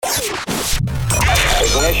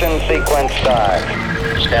Ignition sequence start.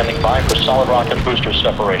 Standing by for solid rocket booster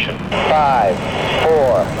separation. 5,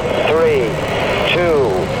 4, 3, 2,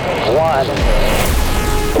 1.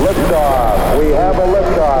 Liftoff. We have a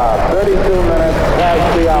liftoff. 32 minutes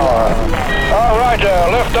past the hour. All right,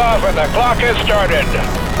 liftoff and the clock has started.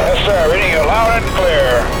 Yes, sir. Reading you loud and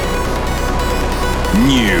clear.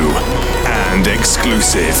 New and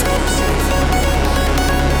exclusive.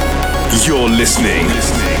 You're listening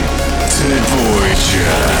to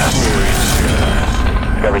Voyager.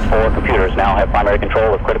 Discovery's 4 computers now have primary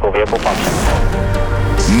control of critical vehicle function.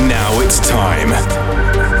 Now it's time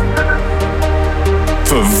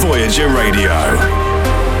for Voyager Radio.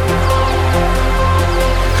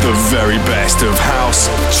 The very best of house,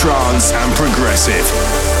 trance and progressive.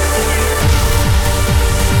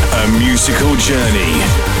 A musical journey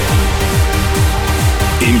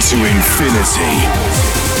into infinity.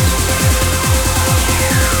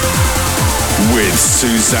 With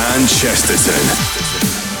Suzanne Chesterton.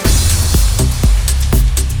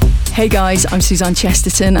 Hey guys, I'm Suzanne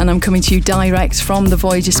Chesterton and I'm coming to you direct from the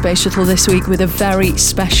Voyager Space Shuttle this week with a very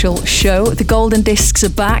special show. The Golden Discs are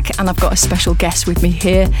back and I've got a special guest with me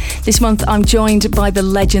here. This month I'm joined by the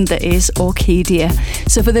legend that is Orkidea.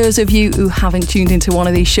 So for those of you who haven't tuned into one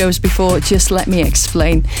of these shows before, just let me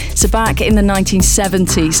explain. So back in the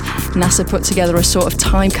 1970s, NASA put together a sort of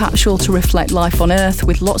time capsule to reflect life on Earth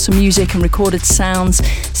with lots of music and recorded sounds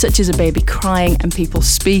such as a baby crying and people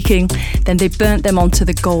speaking. Then they burnt them onto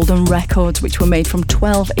the Golden records, which were made from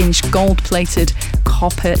 12-inch gold-plated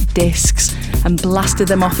copper discs, and blasted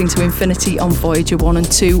them off into infinity on Voyager 1 and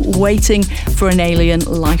 2, waiting for an alien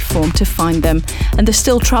life form to find them. And they're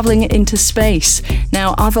still travelling into space.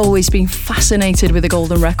 Now, I've always been fascinated with the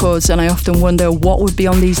Golden Records, and I often wonder what would be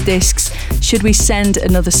on these discs. Should we send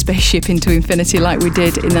another spaceship into infinity like we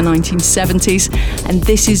did in the 1970s? And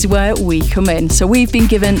this is where we come in. So we've been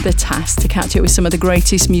given the task to catch up with some of the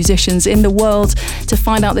greatest musicians in the world to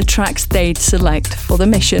find out the tracks they'd select for the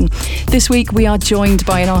mission. This week we are joined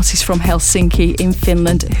by an artist from Helsinki in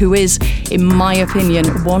Finland who is, in my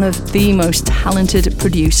opinion, one of the most talented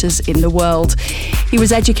producers in the world. He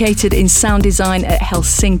was educated in sound design at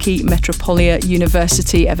Helsinki Metropolia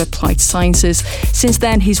University of Applied Sciences. Since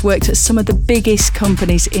then he's worked at some of the biggest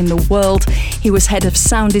companies in the world. He was head of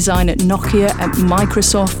sound design at Nokia, at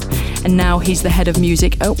Microsoft, and now he's the head of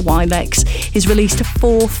music at Wilex. He's released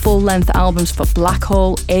 4 full-length albums for Black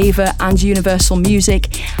Hole, Ava and Universal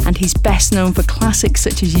Music, and he's best known for classics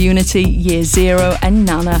such as Unity, Year Zero and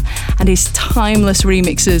Nana, and his timeless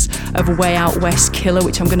remixes of Way Out West Killer,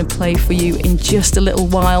 which I'm going to play for you in just a little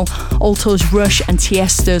while, Alto's Rush and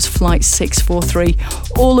Tiesto's Flight 643,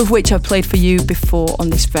 all of which I've played for you before on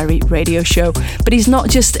this very radio show. But he's not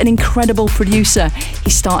just an incredible producer. He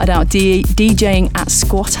started out DJing at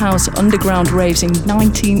Squat House Underground raves in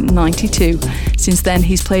 1992. Since then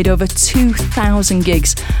he's played over 2,000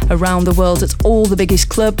 gigs around the world at all the biggest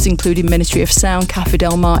clubs, including Ministry of Sound, Café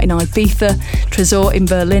Del Mar in Ibiza, Tresor in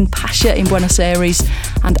Berlin, Pasha in Buenos Aires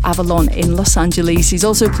and Avalon in Los Angeles. He's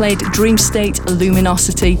also played Dream State,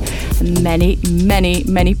 Luminosity and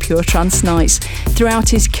many pure trance nights. Throughout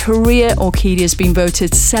his career, Orkidea has been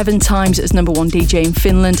voted 7 times as #1 DJ in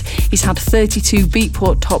Finland. He's had 32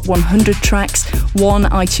 Beatport Top 100 tracks, 1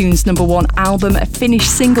 iTunes #1 album, a Finnish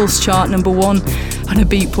singles chart #1 and a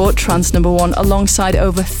Beatport Trance #1, alongside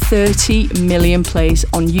over 30 million plays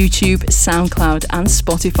on YouTube, SoundCloud and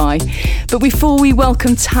Spotify. But before we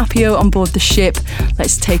welcome Tapio on board the ship,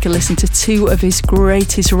 let's take a listen to 2 of his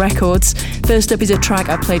greatest records. First up is a track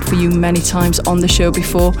I played for you many times on the show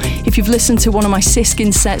before. If you've listened to one of my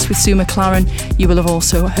Siskin sets with Sue McLaren, you will have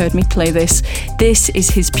also heard me play this. This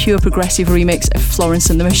is his pure progressive remix of Florence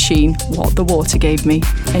and the Machine, What the Water Gave Me.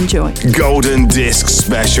 Enjoy. Golden Disc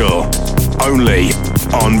Special, only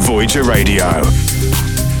on Voyager Radio.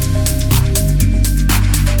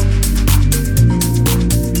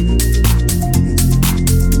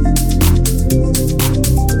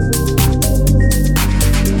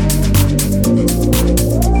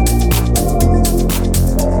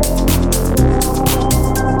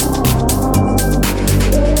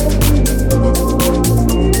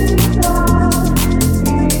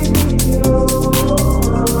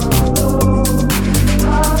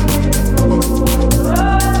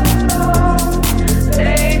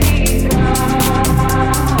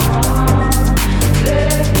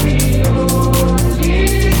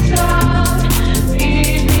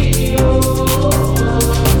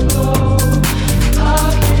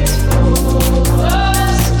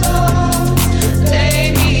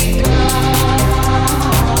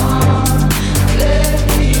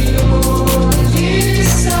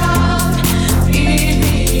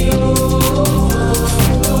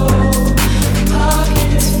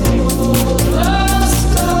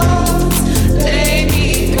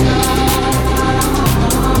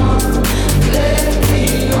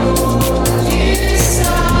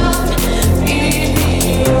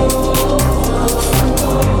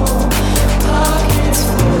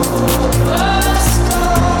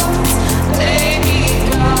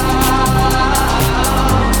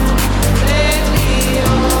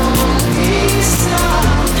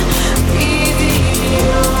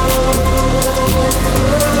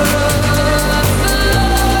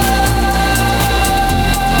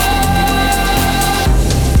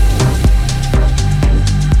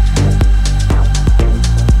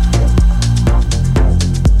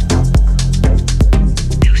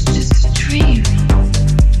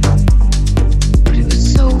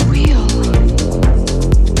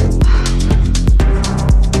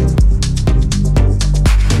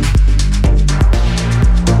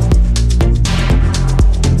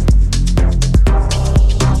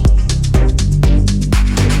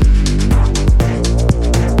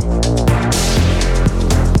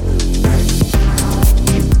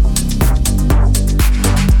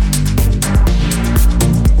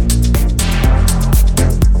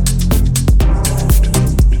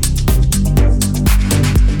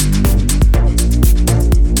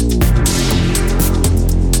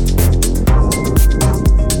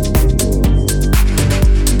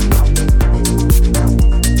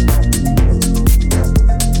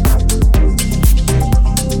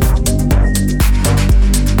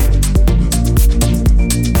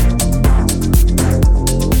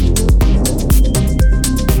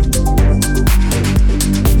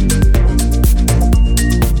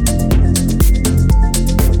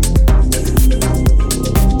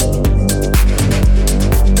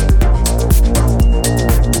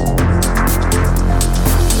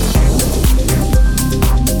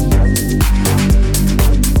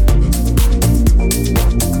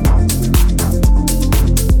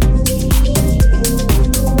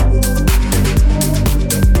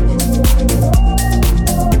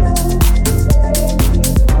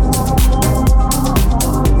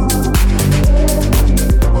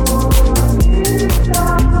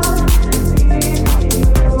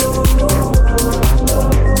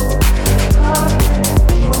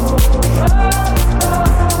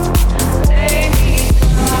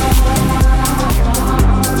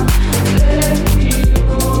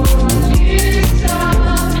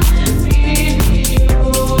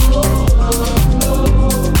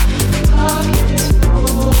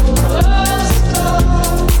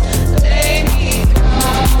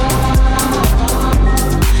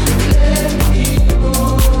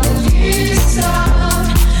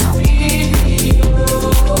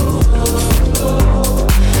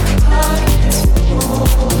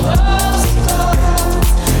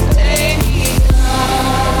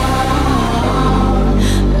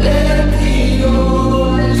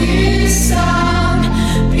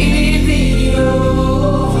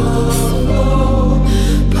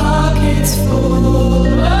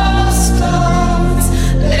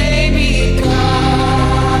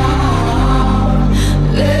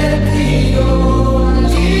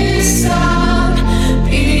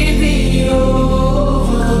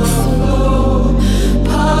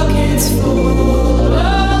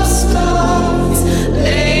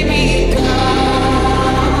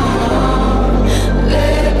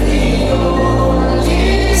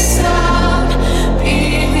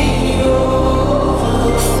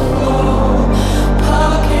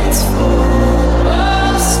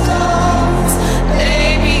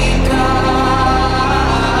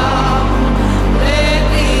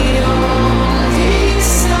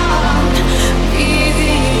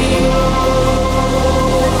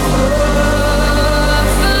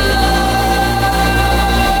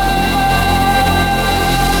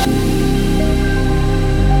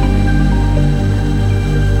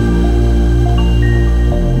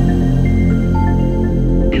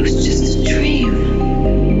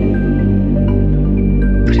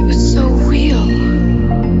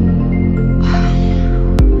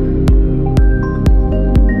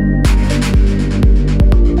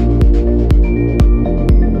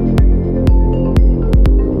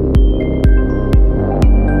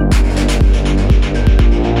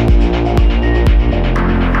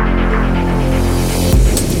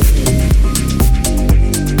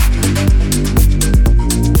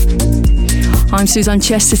 Suzanne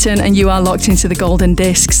Chesterton, and you are locked into the Golden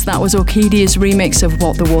Discs. That was Orchidea's remix of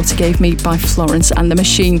What the Water Gave Me by Florence and the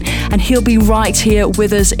Machine. And he'll be right here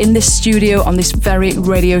with us in the studio on this very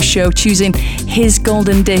radio show, choosing his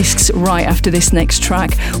Golden Discs right after this next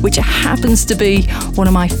track, which happens to be one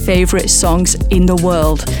of my favourite songs in the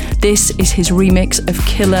world. This is his remix of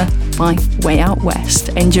Killer by Way Out West.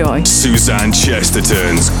 Enjoy. Suzanne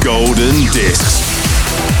Chesterton's Golden Discs.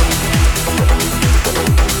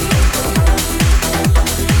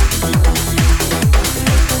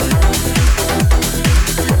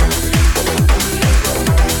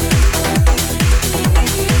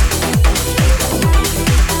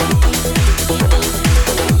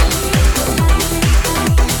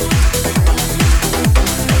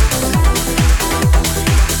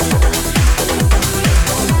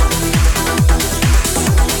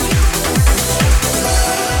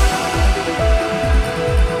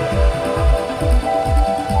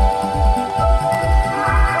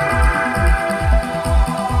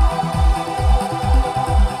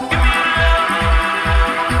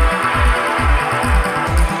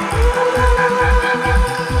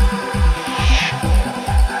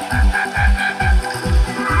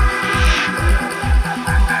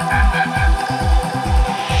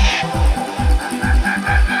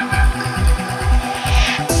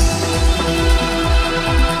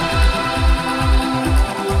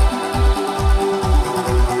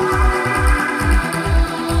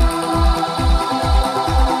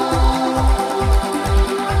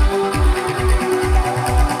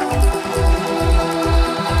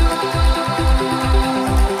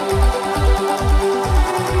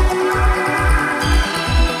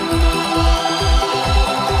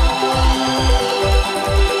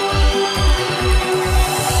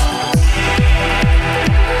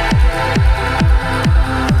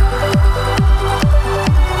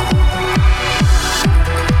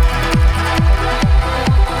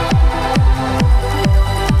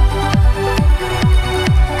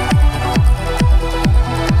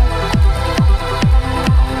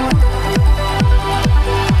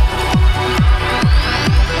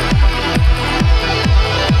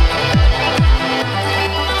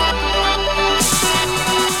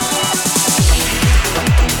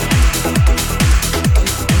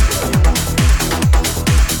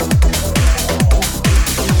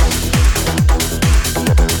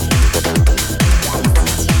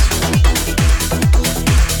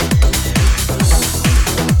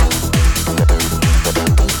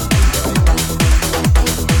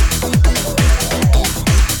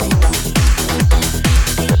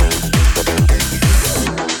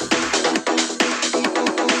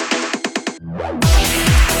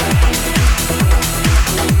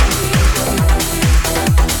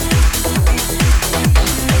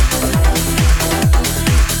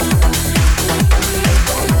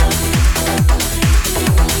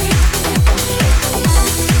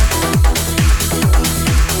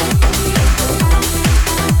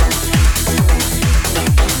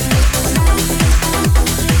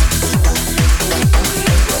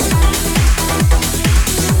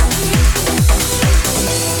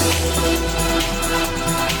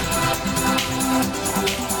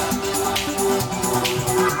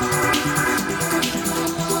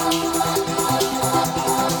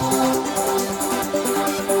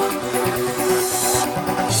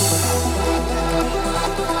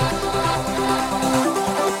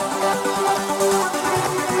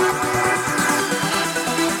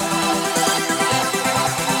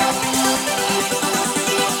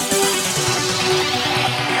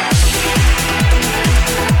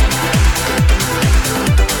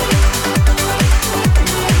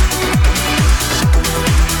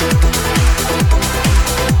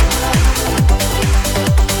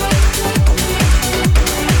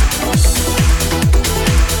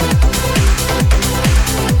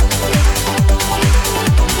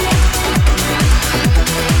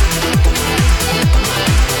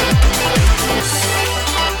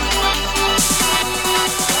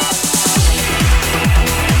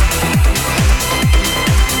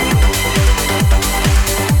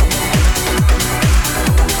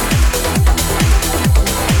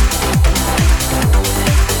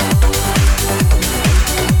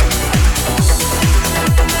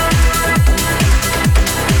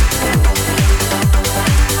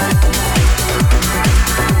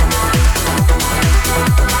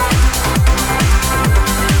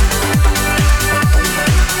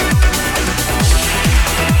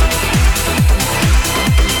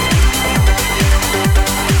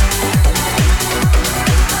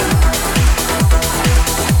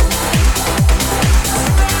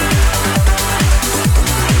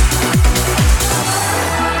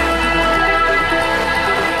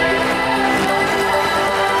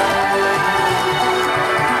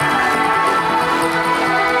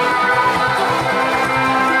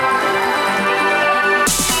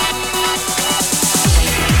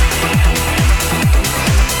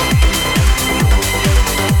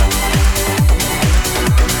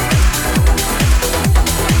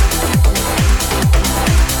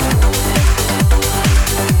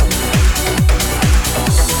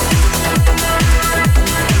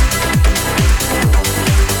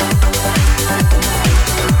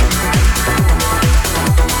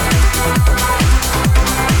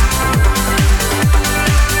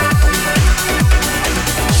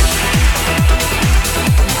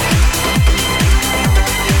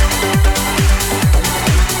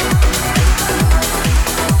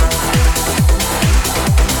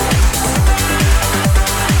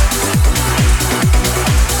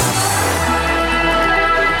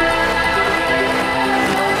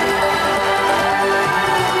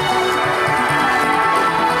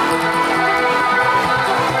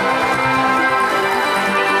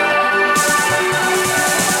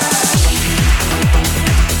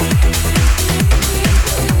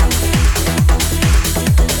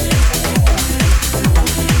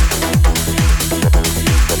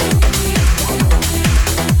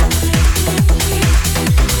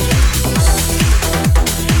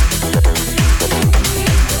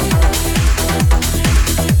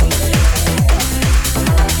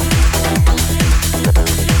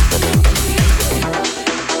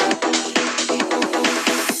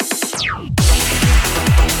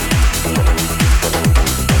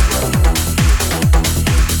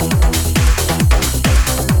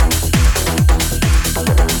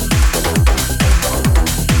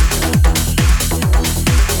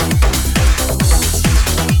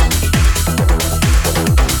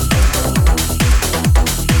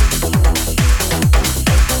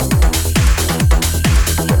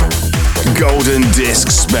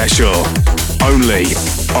 special. Only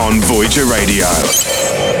on Voyager Radio.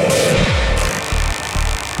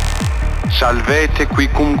 Salvete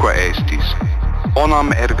quicumque estis.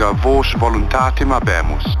 Onam erga vos voluntatem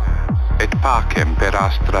habemus, et pacem per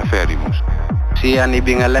astra ferimus. Sia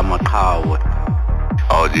nibingalem kau.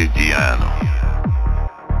 Audigiano.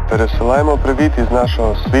 Пересилаємо привіт із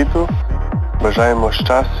нашого світу. Бажаємо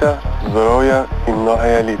щастя, здоров'я і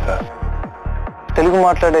многоя літа. Telugu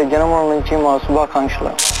మాట్లాడే జనముల నుంచి మా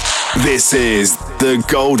శుభాకాంక్షలు. This is the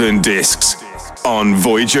Golden Discs on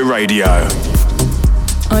Voyager Radio.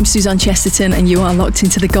 I'm Suzanne Chesterton and you are locked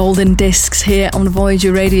into the Golden Discs here on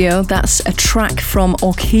Voyager Radio. That's a track from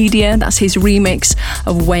Orchidia. That's his remix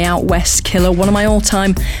of Way Out West Killer, one of my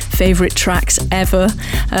all-time favourite tracks ever.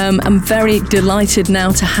 I'm very delighted now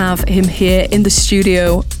to have him here in the studio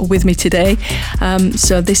with me today.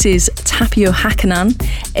 So this is Tapio Hakanen,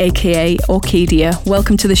 aka Orchidia.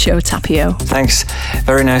 Welcome to the show, Tapio. Thanks.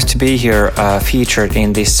 Very nice to be here, featured in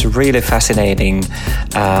this really fascinating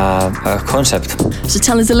concept. So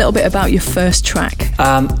tell us a little bit about your first track.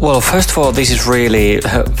 Well, first of all, this is really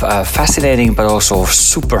fascinating but also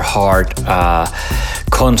super hard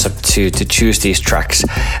concept to choose these tracks.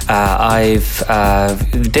 I've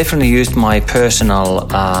definitely used my personal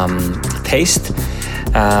taste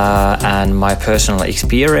and my personal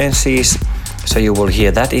experiences, so you will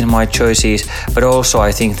hear that in my choices, but also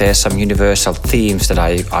I think there's some universal themes that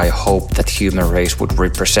I hope that human race would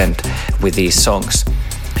represent with these songs.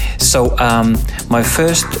 So my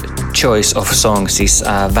first choice of songs is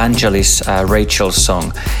Vangelis Rachel's song.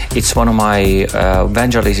 It's one of my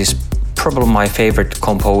Vangelis is probably my favorite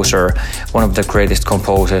composer, one of the greatest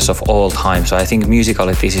composers of all time. So I think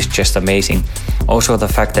musically this is just amazing. Also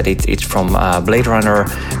the fact that it's from Blade Runner,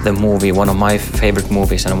 the movie, one of my favorite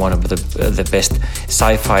movies and one of the best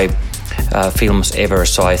sci-fi films ever.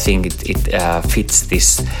 So I think it fits this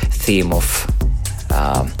theme of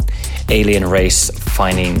alien race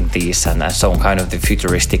finding these and some kind of the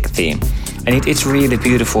futuristic theme. And it's really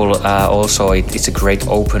beautiful. Also, it's a great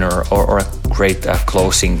opener or a great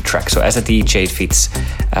closing track. So as a DJ, it fits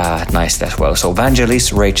nicely as well. So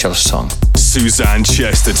Vangelis Rachel's song. Suzanne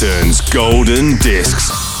Chesterton's Golden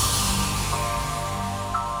Discs.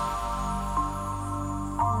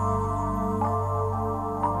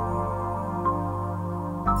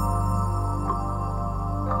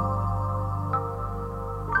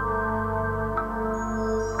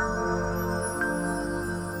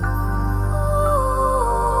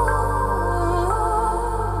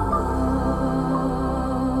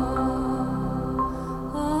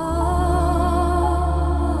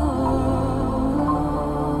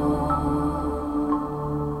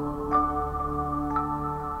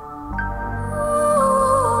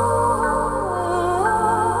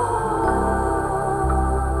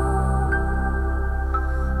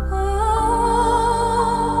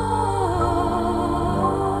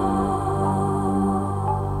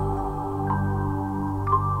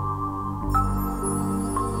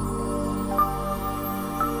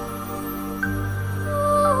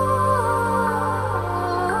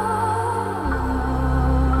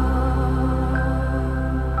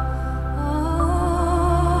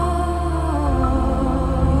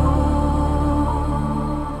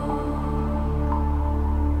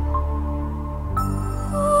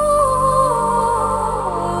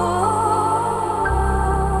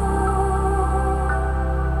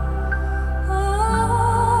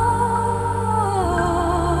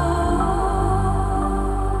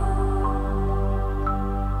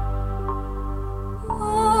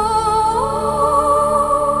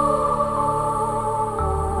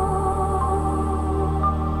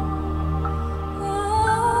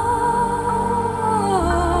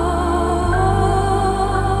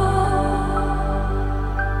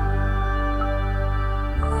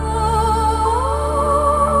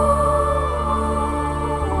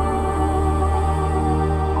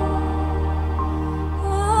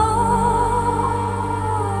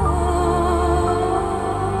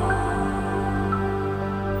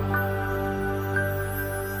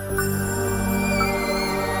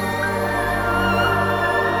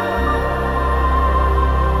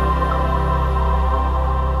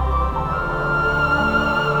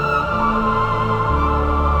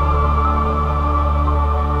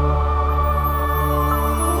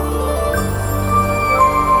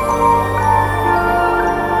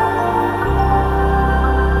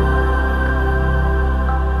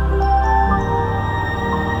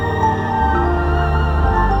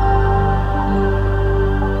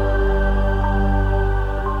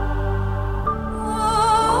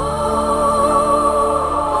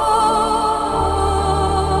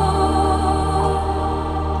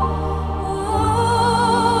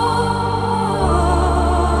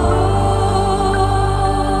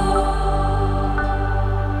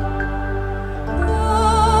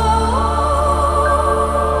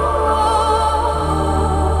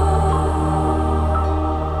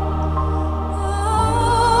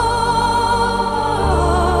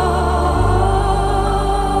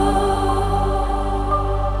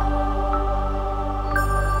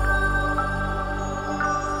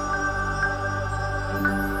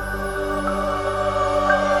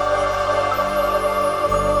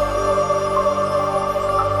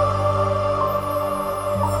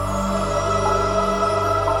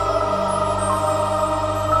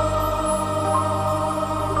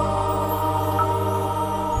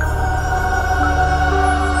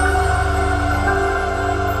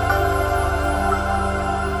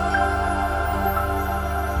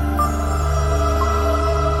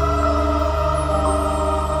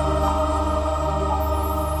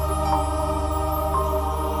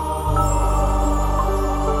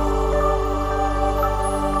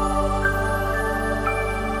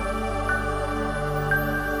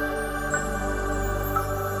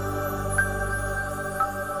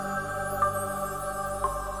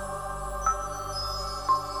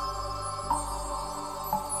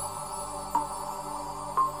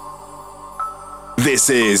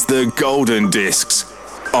 This is the Golden Discs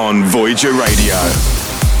on Voyager Radio.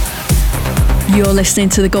 You're listening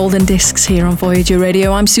to the Golden Discs here on Voyager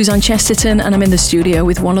Radio. I'm Suzanne Chesterton and I'm in the studio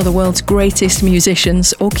with one of the world's greatest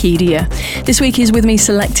musicians, Orkidea. This week he's with me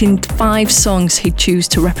selecting 5 songs he'd choose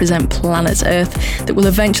to represent planet Earth that will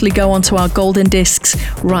eventually go onto our Golden Discs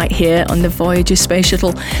right here on the Voyager Space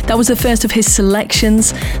Shuttle. That was the first of his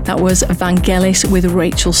selections. That was Vangelis with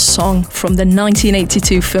Rachel's Song from the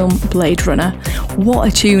 1982 film Blade Runner. What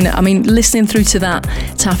a tune. I mean, listening through to that,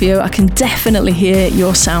 Tapio, I can definitely hear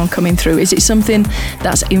your sound coming through. Is it something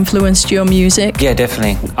that's influenced your music? Yeah,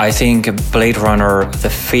 definitely. I think Blade Runner, the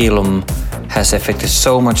film, has affected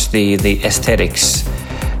so much the aesthetics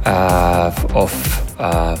of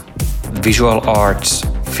visual arts,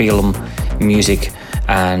 film, music,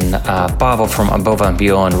 and Paavo from Above and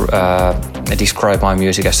Beyond described my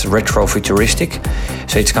music as retro-futuristic.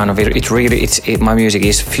 So it's kind of, my music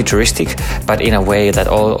is futuristic, but in a way that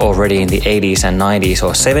already in the 80s and 90s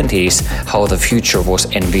or 70s, how the future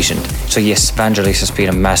was envisioned. So yes, Vangelis has been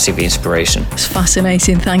a massive inspiration. It's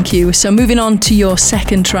fascinating, thank you. So moving on to your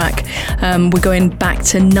second track, we're going back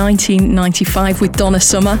to 1995 with Donna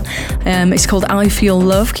Summer. It's called I Feel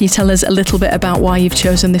Love. Can you tell us a little bit about why you've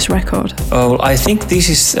chosen this record? Oh, I think this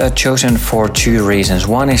is chosen for 2 reasons.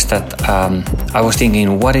 One is that I was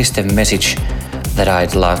thinking, what is the message that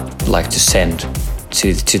I'd like to send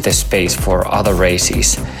to the space for other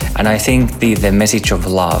races? And I think the message of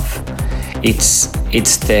love, it's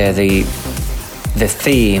the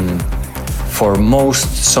theme for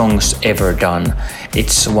most songs ever done.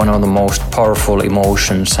 It's one of the most powerful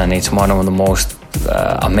emotions, and it's one of the most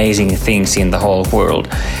amazing things in the whole world.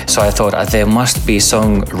 So I thought there must be a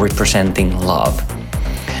song representing love.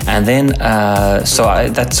 And then,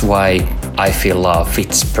 that's why I Feel Love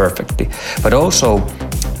fits perfectly. But also,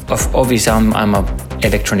 obviously, I'm a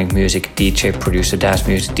electronic music DJ producer, dance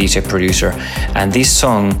music DJ producer, and this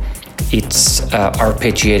song, it's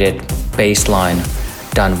arpeggiated bass line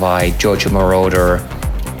done by Giorgio Moroder,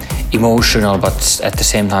 emotional but at the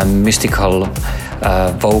same time mystical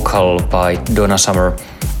vocal by Donna Summer.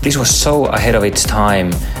 This was so ahead of its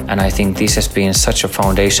time, and I think this has been such a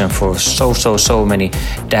foundation for so many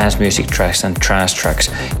dance music tracks and trance tracks.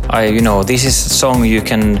 This is a song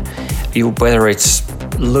whether it's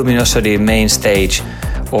Luminosity main stage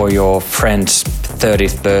or your friend's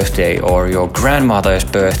 30th birthday or your grandmother's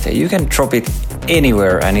birthday, you can drop it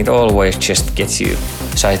anywhere and it always just gets you.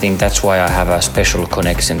 So I think that's why I have a special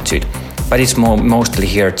connection to it. But it's mostly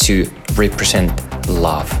here to represent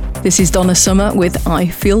love. This is Donna Summer with I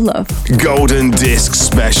Feel Love. Golden Disc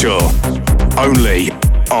Special. Only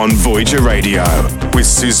on Voyager Radio with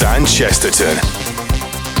Suzanne Chesterton.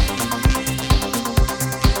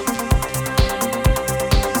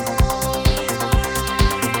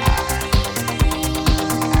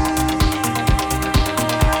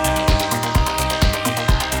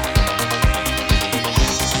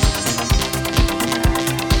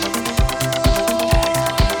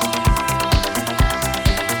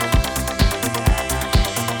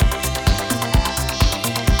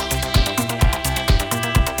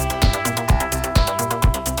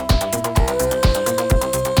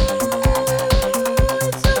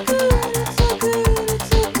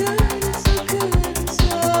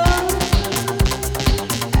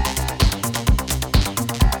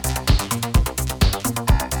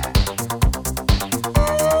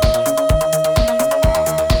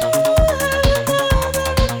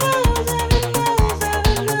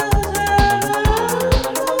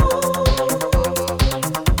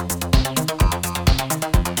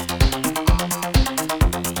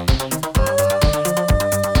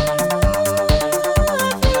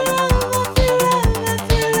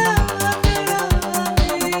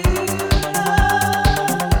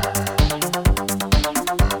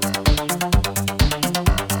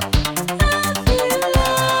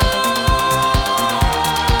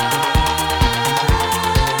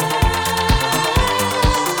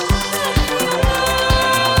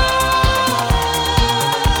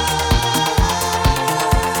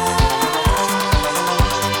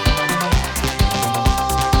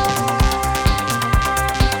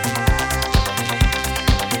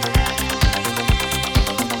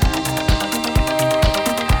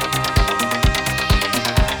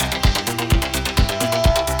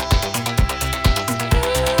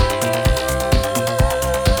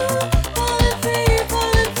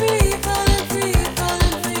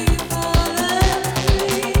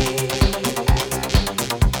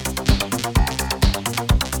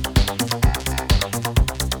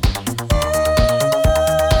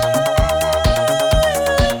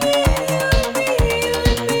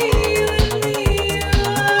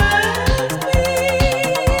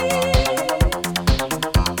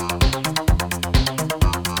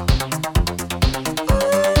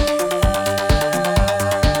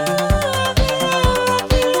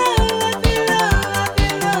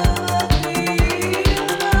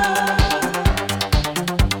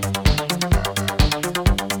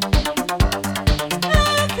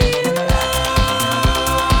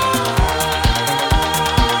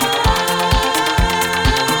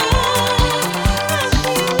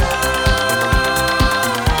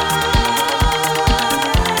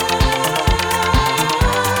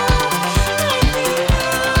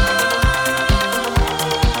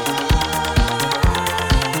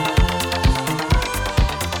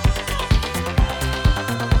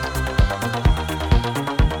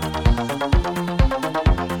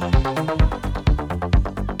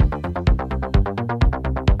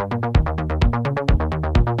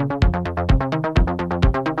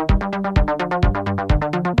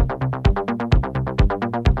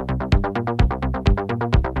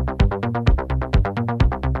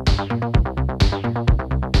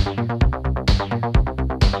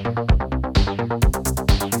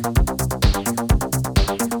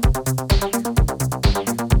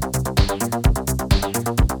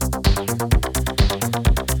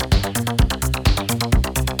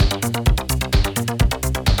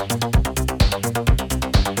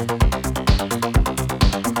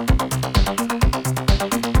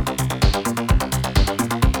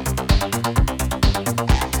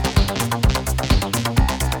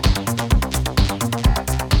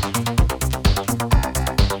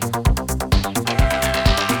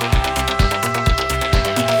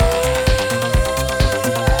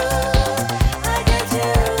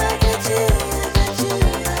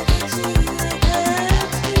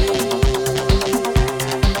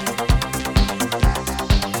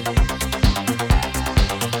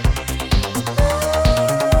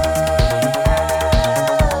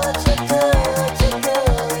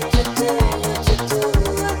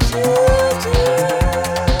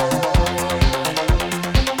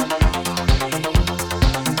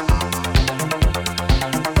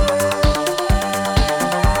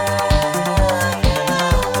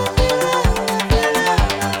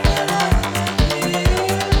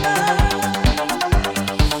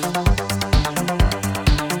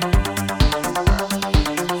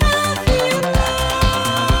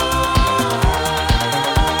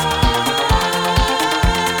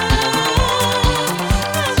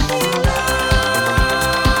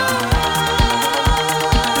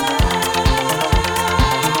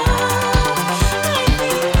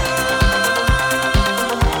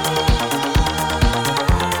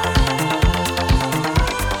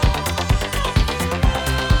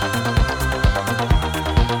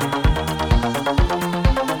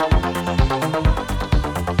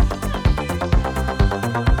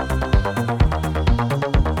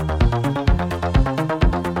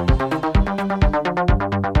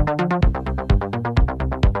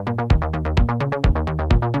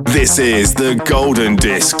 This is the Golden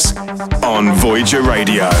Discs on Voyager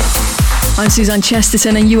Radio. I'm Suzanne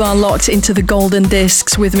Chesterton and you are locked into the Golden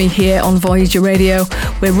Discs with me here on Voyager Radio.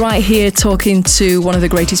 We're right here talking to one of the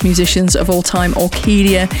greatest musicians of all time,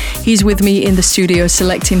 Orkidea. He's with me in the studio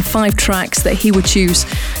selecting 5 tracks that he would choose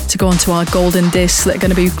to go onto our Golden Discs that are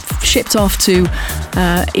going to be shipped off to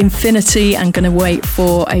infinity and going to wait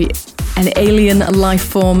for an alien life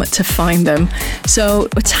form to find them. So,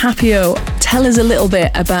 Tapio, tell us a little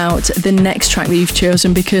bit about the next track that you've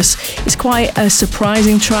chosen, because it's quite a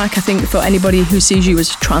surprising track, I think, for anybody who sees you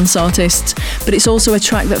as a trance artist, but it's also a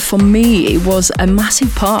track that for me it was a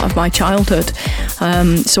massive part of my childhood.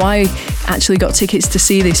 So I actually got tickets to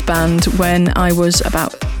see this band when I was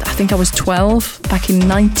I think I was 12, back in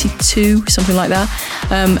 92, something like that.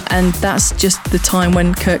 And that's just the time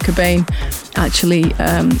when Kurt Cobain actually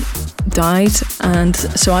died, and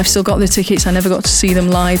so I've still got the tickets. I never got to see them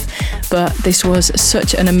live, but this was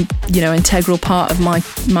such an integral part of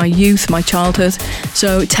my youth, my childhood.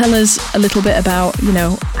 So tell us a little bit about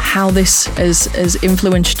how this has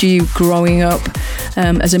influenced you growing up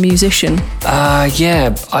as a musician.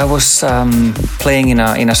 I was playing in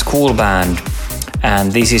a school band,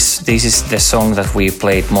 and this is the song that we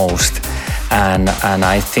played most, and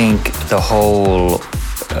I think the whole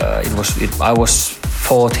I was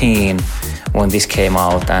 14 when this came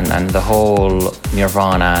out, and the whole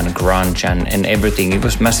Nirvana and grunge and everything, it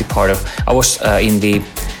was a massive part of. I was in the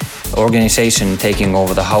organization taking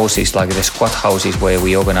over the houses, like the squat houses where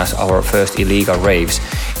we organized our first illegal raves.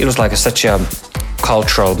 It was like such a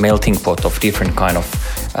cultural melting pot of different kind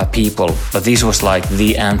of people, but this was like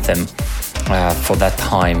the anthem for that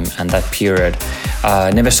time and that period.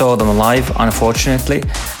 Never saw them live, unfortunately,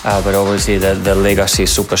 but obviously the legacy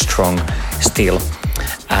is super strong still.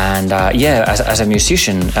 And as a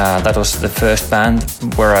musician, that was the first band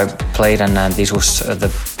where I played, and this was the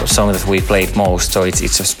song that we played most. So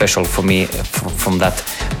it's special for me from that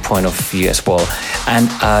point of view as well. And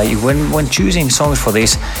when choosing songs for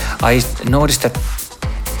this, I noticed that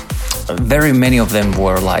very many of them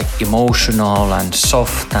were like emotional and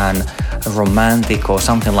soft and romantic or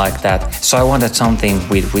something like that. So I wanted something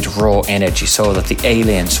with raw energy, so that the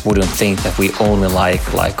aliens wouldn't think that we only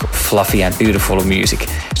like fluffy and beautiful music.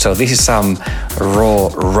 So this is some raw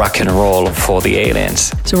rock and roll for the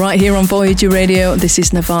aliens. So right here on Voyager Radio, this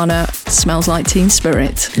is Nirvana, Smells Like Teen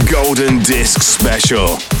Spirit. Golden Disc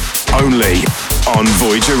Special, only on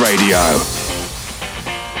Voyager Radio.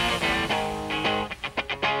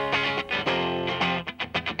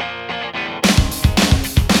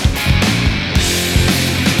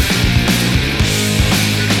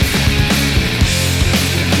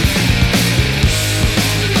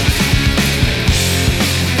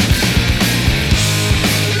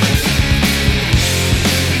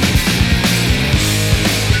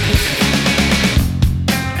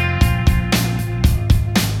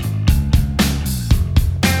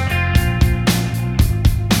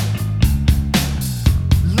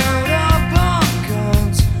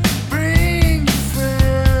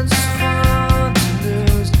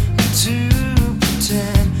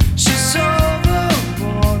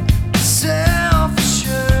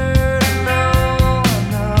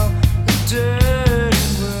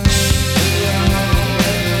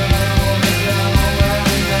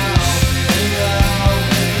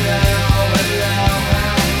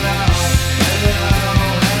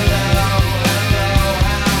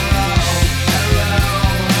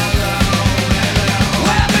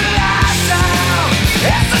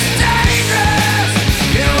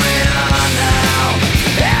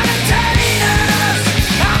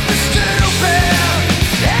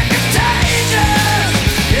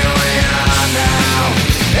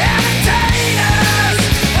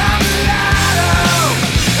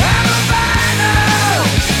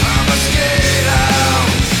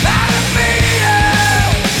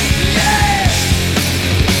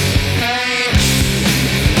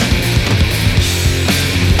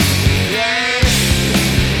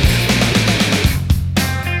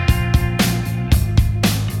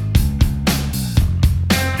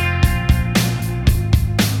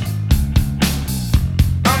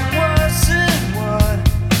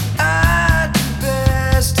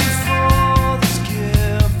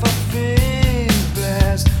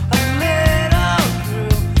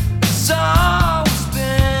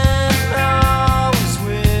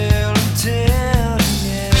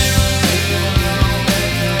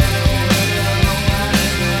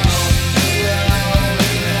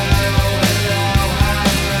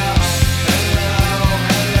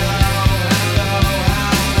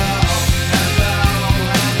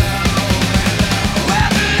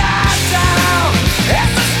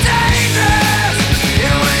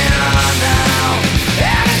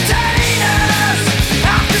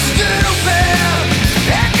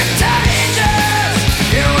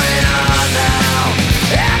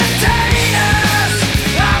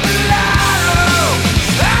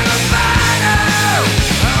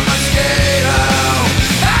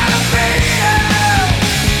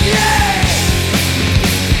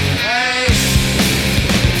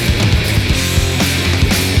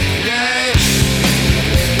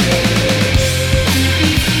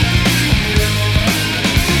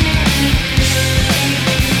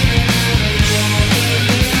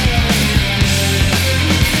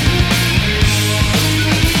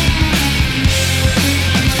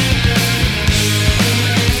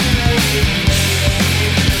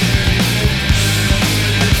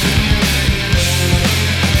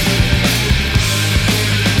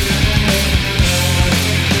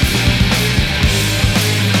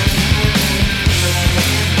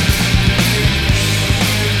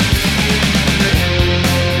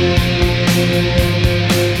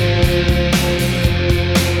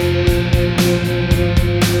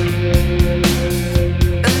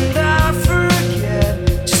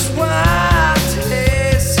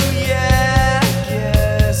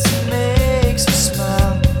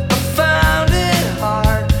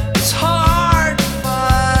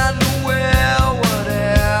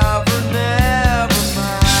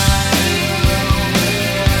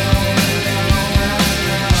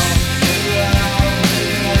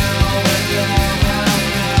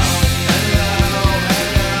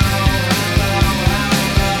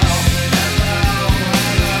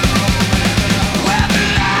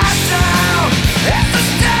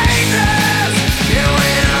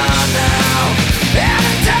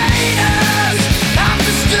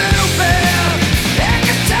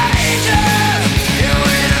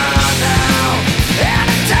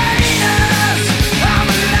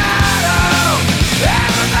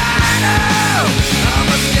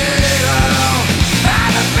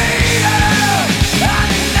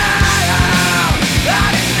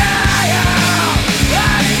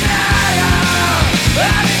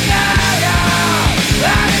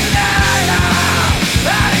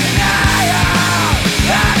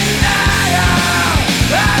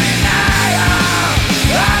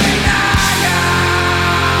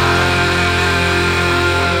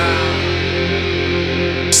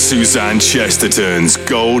 Suzanne Chesterton's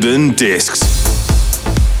Golden Discs.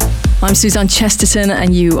 I'm Suzanne Chesterton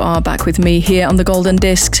and you are back with me here on the Golden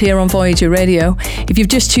Discs here on Voyager Radio. If you've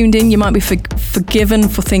just tuned in, you might be forgiven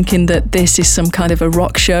for thinking that this is some kind of a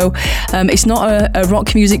rock show. It's not a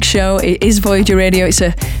rock music show, it is Voyager Radio. It's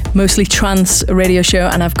a mostly trance radio show,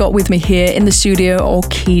 and I've got with me here in the studio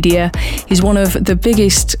Orkidea. He's one of the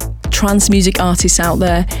biggest trance music artists out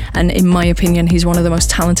there, and in my opinion he's one of the most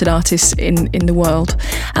talented artists in the world.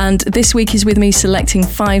 And this week he's with me selecting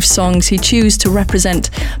 5 songs he chose to represent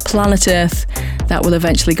planet Earth that will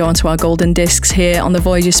eventually go onto our Golden Discs here on the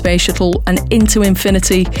Voyager Space Shuttle and into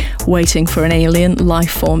infinity, waiting for an alien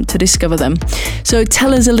life form to discover them. So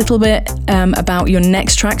tell us a little bit about your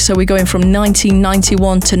next track. So we're going from 1991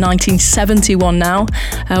 to 1971 now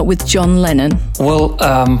with John Lennon. Well,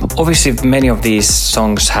 obviously many of these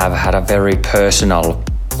songs have had a very personal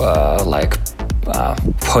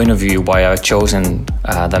point of view why I've chosen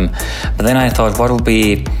them. But then I thought, what would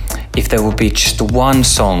be if there would be just one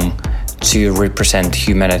song to represent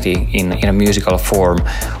humanity in a musical form?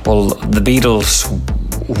 Well, the Beatles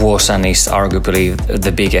was and is arguably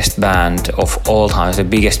the biggest band of all time, the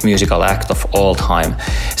biggest musical act of all time.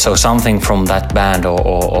 So something from that band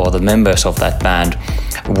or the members of that band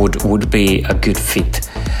would be a good fit.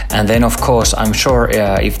 And then, of course, I'm sure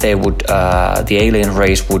if they would, the alien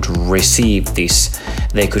race would receive this,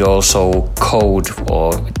 they could also code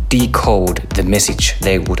or decode the message.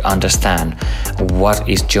 They would understand what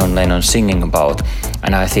is John Lennon singing about.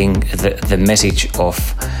 And I think the message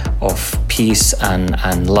of peace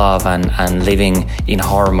and love and living in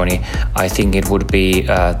harmony, I think it would be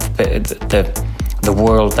the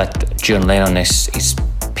world that John Lennon is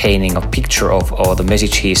painting a picture of, or the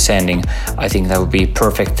message he's sending. I think that would be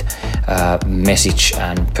perfect message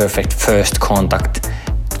and perfect first contact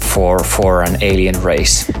for an alien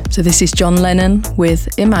race. So this is John Lennon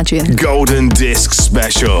with Imagine. Golden Disc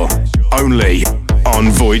Special, only on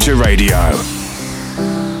Voyager Radio.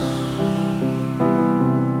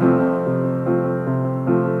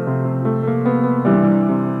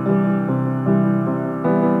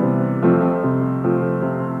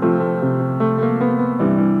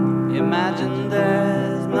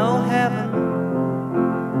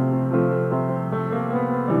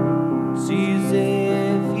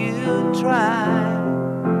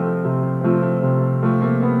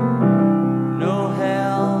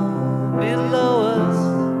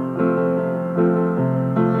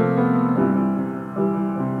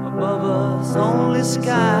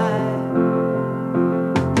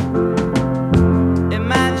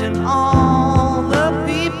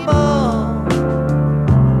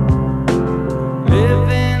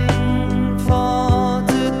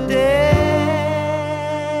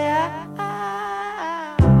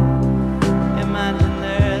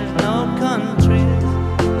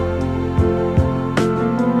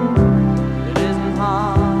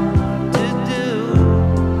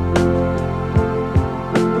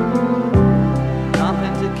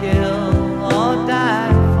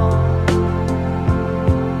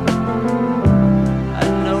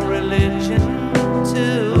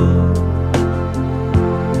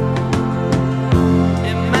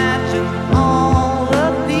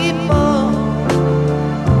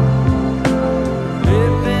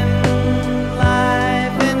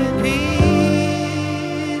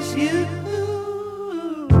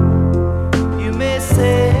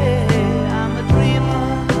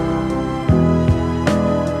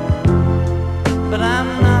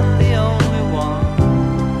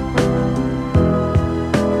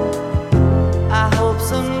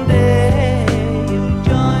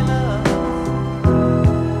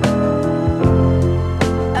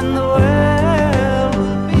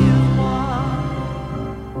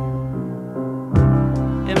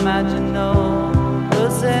 Imagine no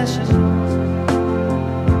possessions.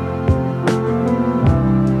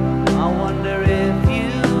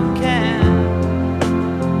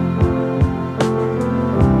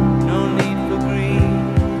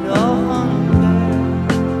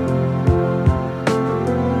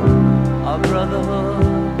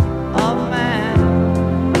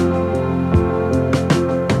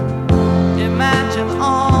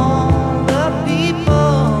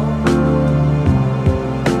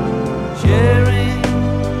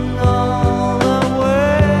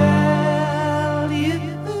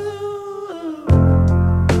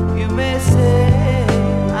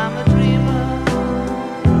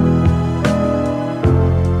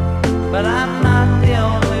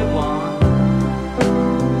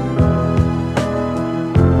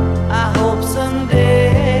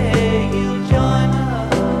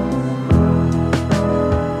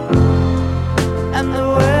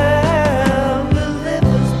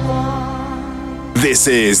 This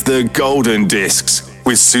is the Golden Discs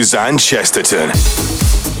with Suzanne Chesterton.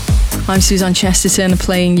 I'm Suzanne Chesterton,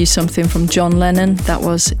 playing you something from John Lennon. That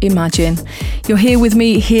was Imagine. You're here with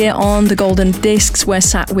me here on the Golden Discs. We're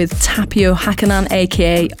sat with Tapio Hakanen,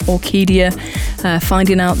 aka Orkidea,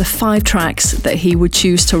 finding out the 5 tracks that he would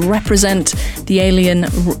choose to represent the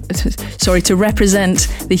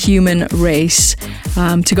human race.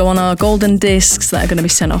 To go on our Golden Discs that are going to be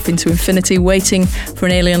sent off into infinity, waiting for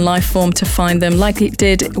an alien life form to find them, like it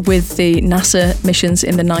did with the NASA missions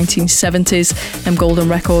in the 1970s. Them golden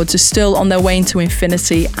records are still on their way into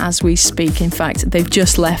infinity as we speak. In fact, they've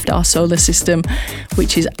just left our solar system,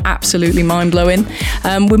 which is absolutely mind-blowing.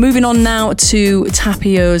 We're moving on now to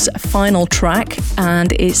Tapio's final track,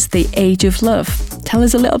 and it's The Age of Love. Tell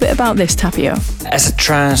us a little bit about this, Tapio. As a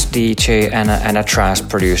trance DJ and a trance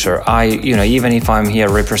producer, even if I'm here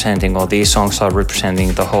representing, or these songs are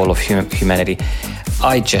representing the whole of humanity,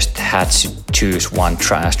 I just had to choose one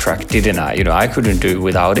trance track, didn't I? I couldn't do it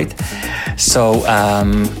without it. So,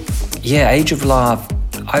 Age of Love,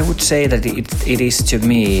 I would say that it is to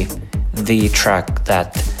me the track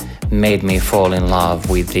that made me fall in love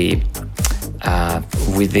with the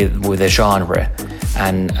genre.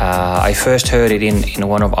 And I first heard it in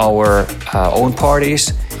one of our own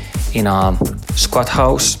parties in a squat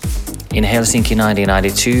house in Helsinki,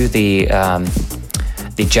 1992,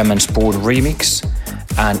 the Gem and Spoon remix,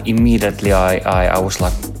 and immediately I was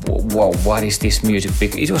like, whoa, what is this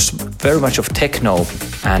music? It was very much of techno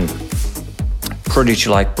and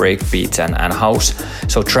Prodigy-like breakbeats and house.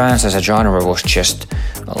 So trance as a genre was just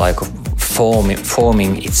like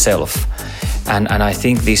forming itself. And I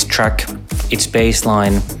think this track, its bass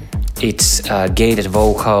line, its gated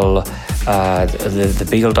vocal, the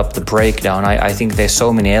build up, the breakdown, I think there's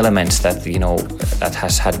so many elements that that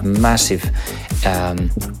has had massive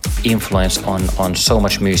influence on so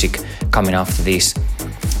much music coming after this.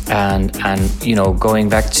 And going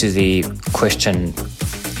back to the question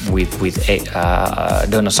with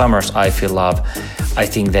Donna Summer's I Feel Love, I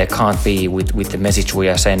think there can't be, with the message we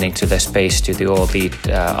are sending to the space, to all the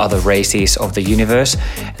other races of the universe,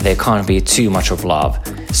 there can't be too much of love.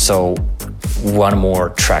 So one more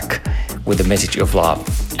track with the message of love.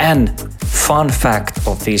 And fun fact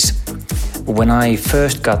of this, when I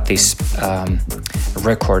first got this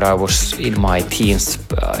record, I was in my teens,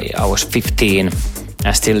 I was 15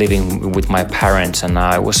 and still living with my parents, and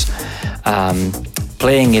I was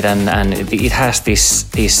playing it, and it has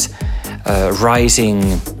this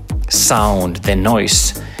rising sound, the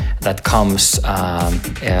noise that comes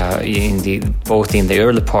both in the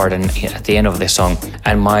early part and at the end of the song.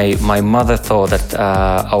 And my mother thought that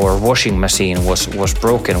our washing machine was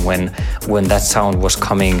broken when that sound was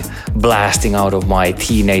coming blasting out of my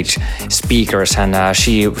teenage speakers, and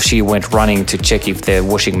she went running to check if the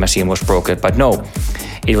washing machine was broken. But no,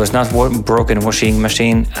 it was not broken washing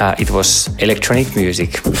machine, it was electronic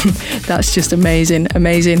music. That's just amazing.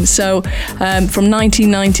 So from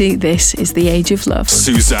 1990, this is The Age of Love.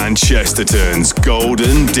 Suzanne Chesterton's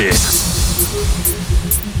Golden Discs.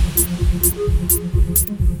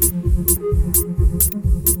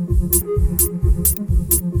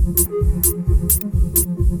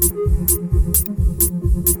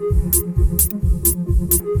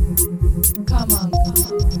 Come on.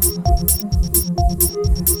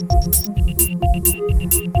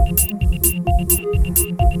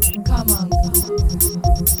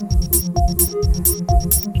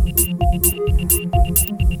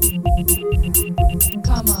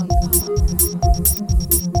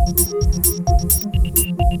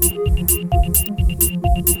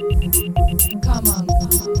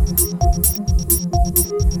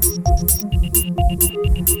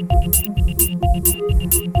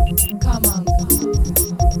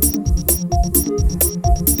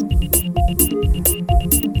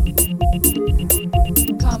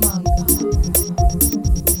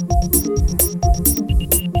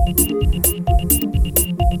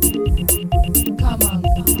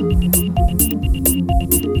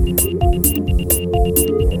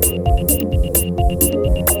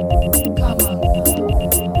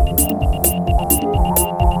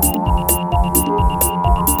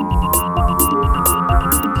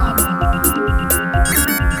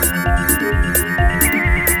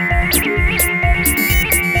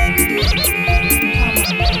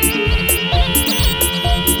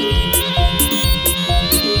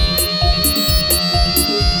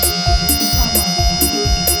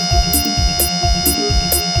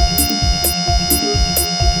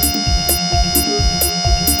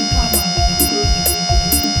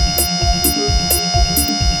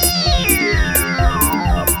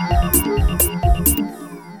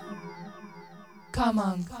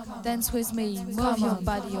 dance with me, move your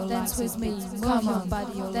body, dance with me, move your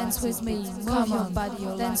body, dance with me, move your body,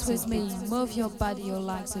 dance with me, move your body, your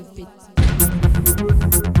legs a bit.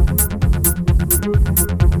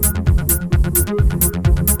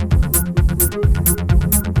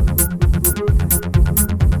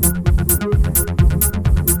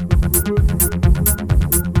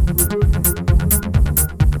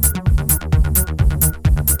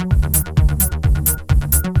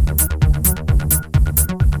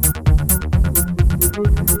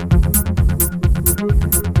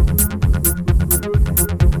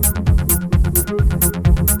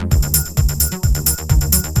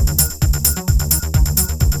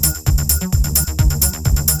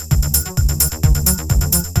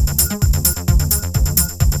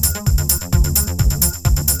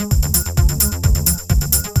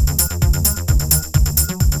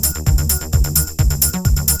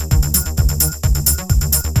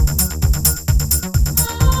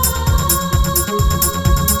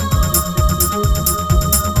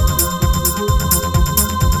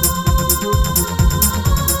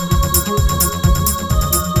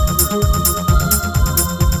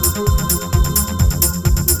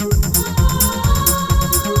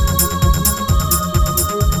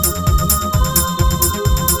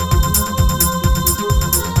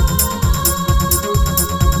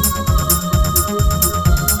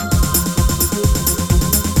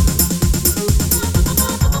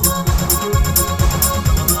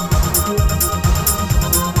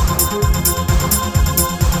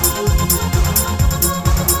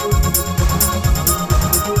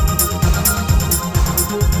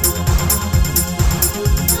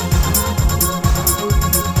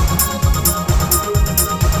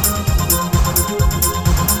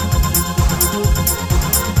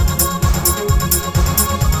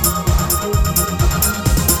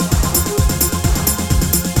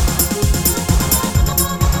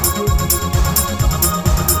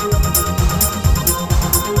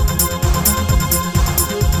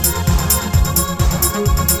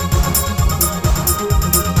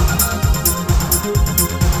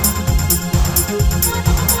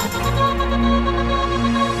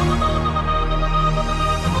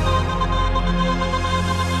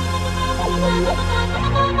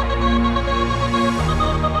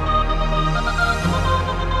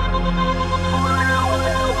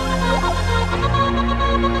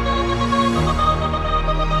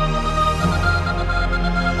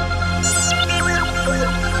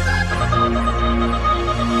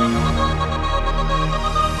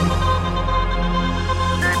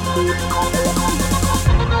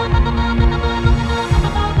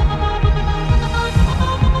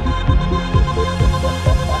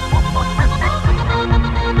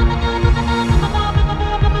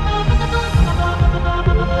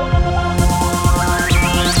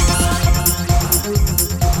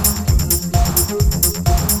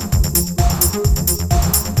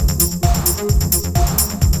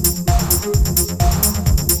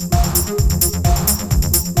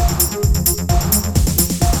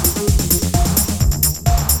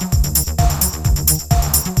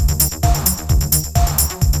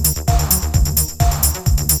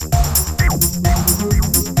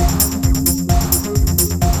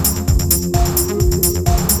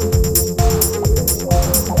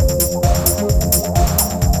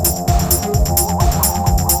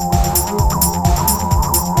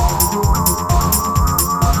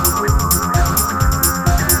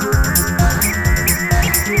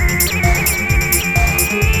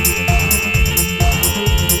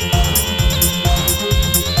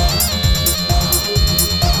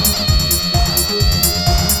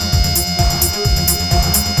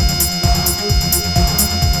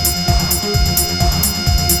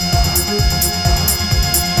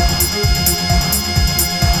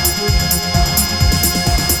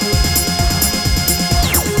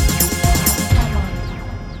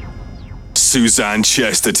 Suzanne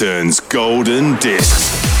Chesterton's Golden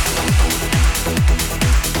Discs.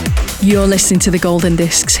 You're listening to the Golden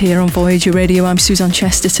Discs here on Voyager Radio. I'm Suzanne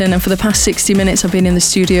Chesterton, and for the past 60 minutes I've been in the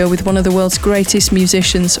studio with one of the world's greatest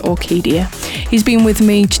musicians, Orkidea. He's been with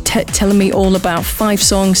me telling me all about 5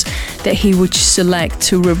 songs that he would select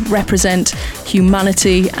to represent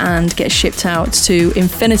humanity and get shipped out to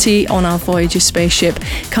infinity on our Voyager spaceship,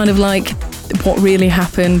 kind of like what really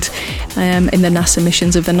happened in the NASA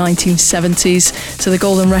missions of the 1970s. So the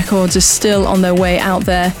Golden Records are still on their way out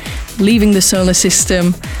there, leaving the solar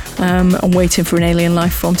system and waiting for an alien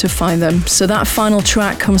life form to find them. So that final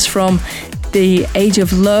track comes from the Age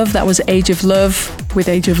of Love. That was Age of Love with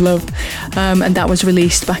Age of Love, and that was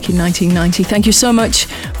released back in 1990. Thank you so much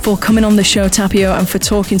for for coming on the show, Tapio, and for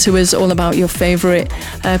talking to us all about your favourite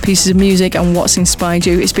pieces of music and what's inspired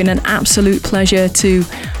you. It's been an absolute pleasure to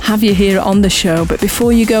have you here on the show. But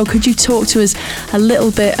before you go, could you talk to us a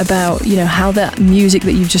little bit about, how that music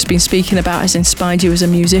that you've just been speaking about has inspired you as a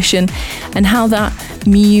musician, and how that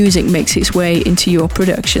music makes its way into your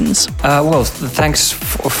productions? Well, thanks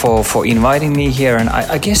for inviting me here. And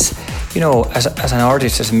I guess, as an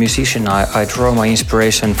artist, as a musician, I draw my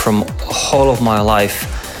inspiration from whole of my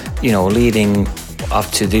life, leading up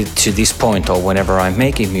to this point, or whenever I'm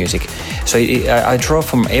making music. So I draw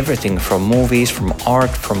from everything, from movies, from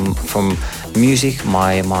art, from music,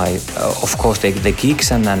 my of course the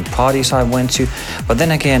gigs and parties I went to. But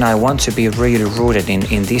then again, I want to be really rooted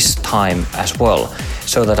in this time as well,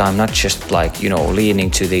 so that I'm not just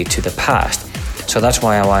leaning to the past. So that's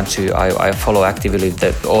why I follow actively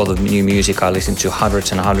all the new music. I listen to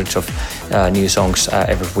hundreds and hundreds of new songs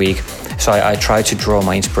every week. So I try to draw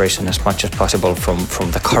my inspiration as much as possible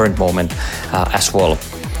from the current moment as well.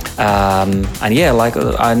 Now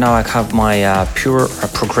I have my Pure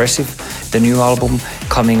Progressive, the new album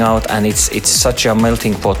coming out, and it's such a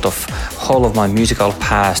melting pot of whole of my musical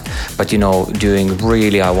past. But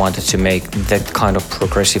I wanted to make that kind of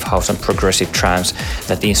progressive house and progressive trance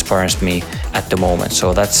that inspires me at the moment.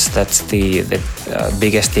 So that's the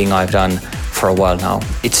biggest thing I've done for a while now.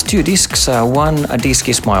 It's 2 discs. One disc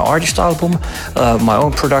is my artist album, my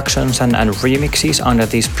own productions and remixes under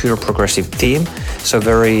this Pure Progressive theme. So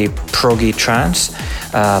very proggy trance.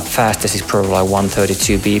 Fastest is probably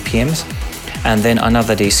 132 BPMs. And then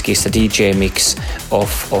another disc is a DJ mix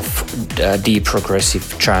of deep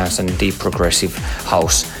progressive trance and deep progressive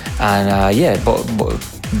house. And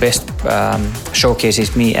best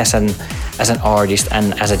showcases me as an artist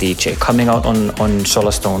and as a DJ, coming out on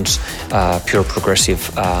Solarstone's Pure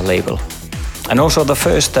Progressive label. And also the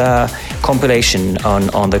first compilation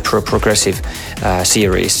on the Pure Progressive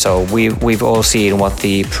series. So we've all seen what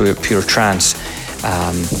the Pure Trance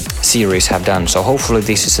series have done. So hopefully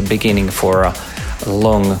this is a beginning for a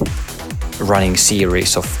long running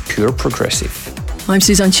series of Pure Progressive. I'm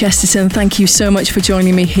Suzanne Chesterton. Thank you so much for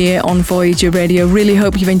joining me here on Voyager Radio. Really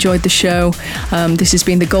hope you've enjoyed the show. This has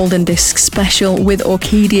been the Golden Disc special with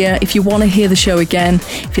Orchidia. If you want to hear the show again,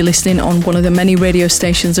 if you're listening on one of the many radio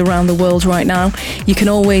stations around the world right now, you can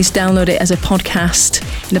always download it as a podcast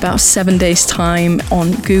in about 7 days' time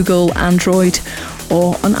on Google, Android,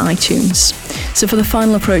 or on iTunes. So for the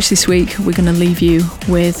final approach this week, we're going to leave you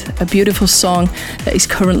with a beautiful song that is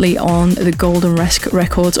currently on the Golden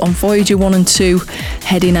Records on Voyager 1 and 2,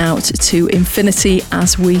 heading out to infinity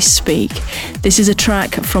as we speak. This is a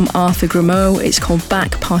track from Arthur Grimaud. It's called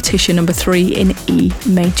Back Partition number 3 in E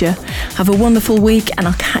major. Have a wonderful week, and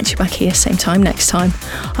I'll catch you back here same time next time.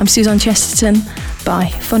 I'm Suzanne Chesterton. Bye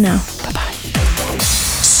for now. Bye-bye.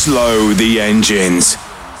 Slow the engines.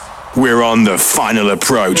 We're on the final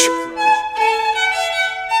approach.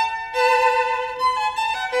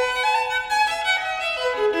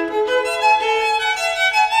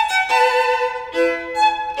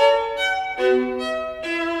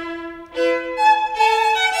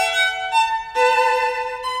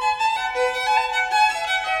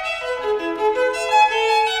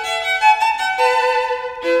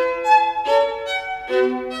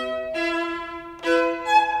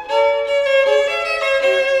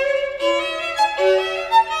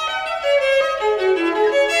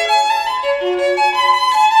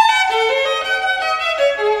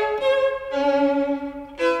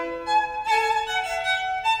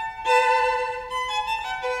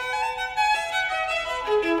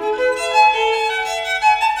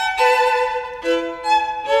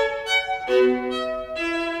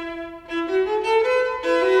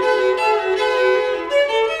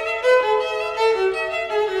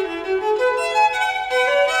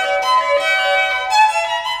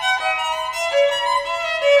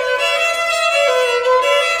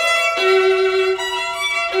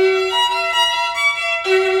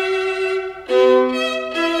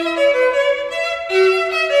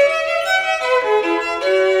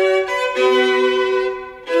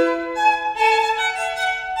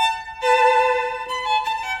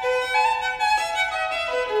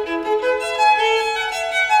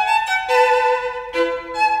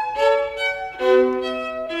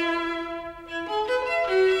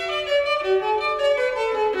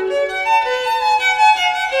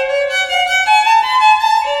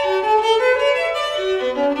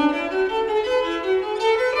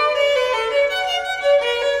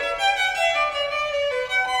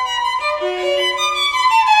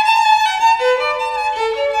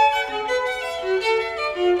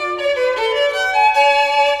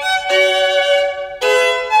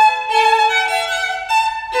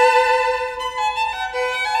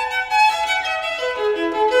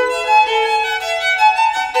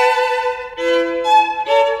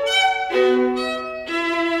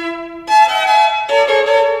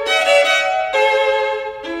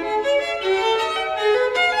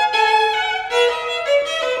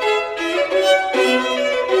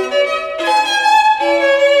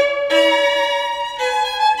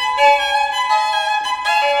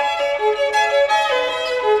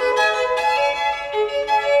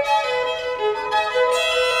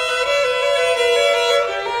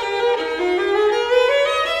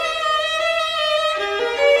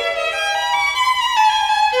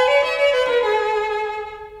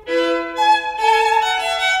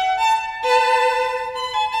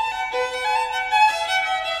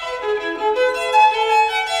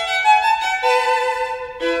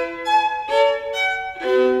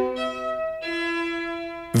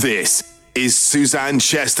 This is Suzanne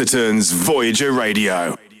Chesterton's Voyager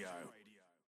Radio.